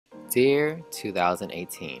Dear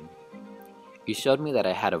 2018, you showed me that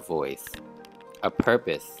I had a voice, a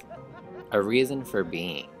purpose, a reason for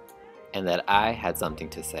being, and that I had something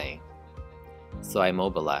to say. So I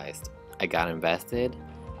mobilized, I got invested,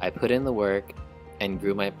 I put in the work, and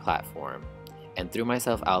grew my platform, and threw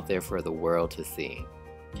myself out there for the world to see.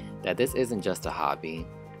 That this isn't just a hobby,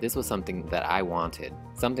 this was something that I wanted,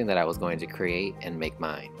 something that I was going to create and make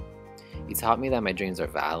mine. You taught me that my dreams are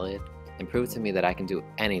valid, and proved to me that I can do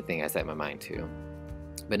anything I set my mind to.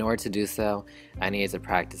 But in order to do so, I needed to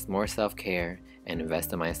practice more self-care and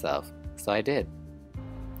invest in myself, so I did.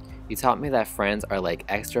 You taught me that friends are like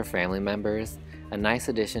extra family members, a nice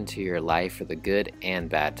addition to your life for the good and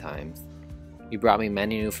bad times. You brought me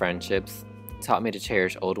many new friendships, taught me to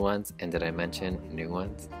cherish old ones, and did I mention new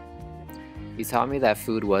ones? You taught me that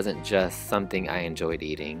food wasn't just something I enjoyed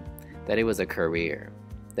eating, that it was a career,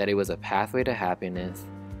 that it was a pathway to happiness,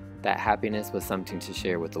 that happiness was something to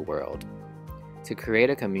share with the world, to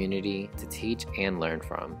create a community to teach and learn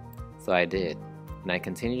from. So I did, and I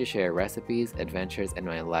continue to share recipes, adventures, and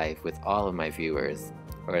my life with all of my viewers,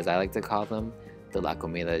 or as I like to call them, the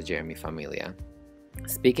lacomidadejeremie familia.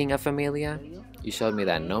 Speaking of familia, you showed me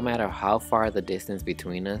that no matter how far the distance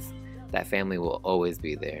between us, that family will always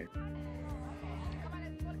be there.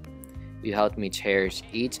 You helped me cherish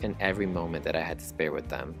each and every moment that I had to spare with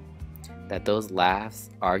them. That those laughs,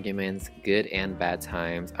 arguments, good and bad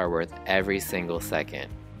times are worth every single second.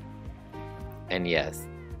 And yes,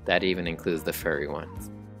 that even includes the furry ones.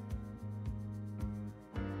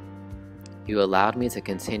 You allowed me to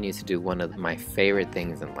continue to do one of my favorite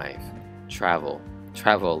things in life, travel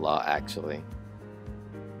a lot actually.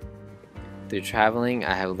 Through traveling,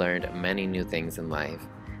 I have learned many new things in life,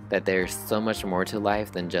 that there's so much more to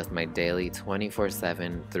life than just my daily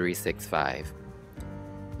 24/7, 365.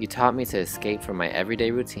 You taught me to escape from my everyday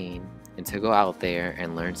routine and to go out there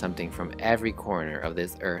and learn something from every corner of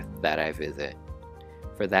this earth that I visit.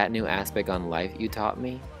 For that new aspect on life you taught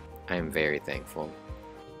me, I am very thankful.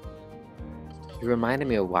 You reminded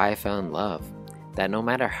me of why I fell in love, that no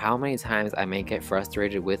matter how many times I may get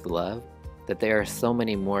frustrated with love, that there are so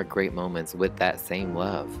many more great moments with that same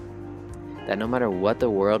love. That no matter what the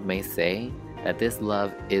world may say, that this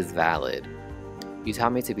love is valid. You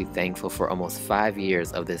taught me to be thankful for almost 5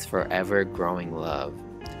 years of this forever growing love.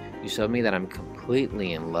 You showed me that I'm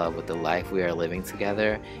completely in love with the life we are living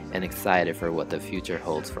together and excited for what the future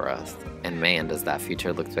holds for us. And man, does that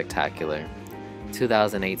future look spectacular.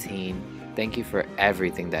 2018, thank you for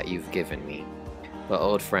everything that you've given me. But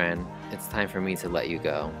old friend, it's time for me to let you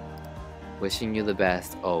go. Wishing you the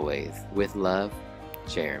best always. With love,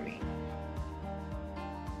 Jeremie.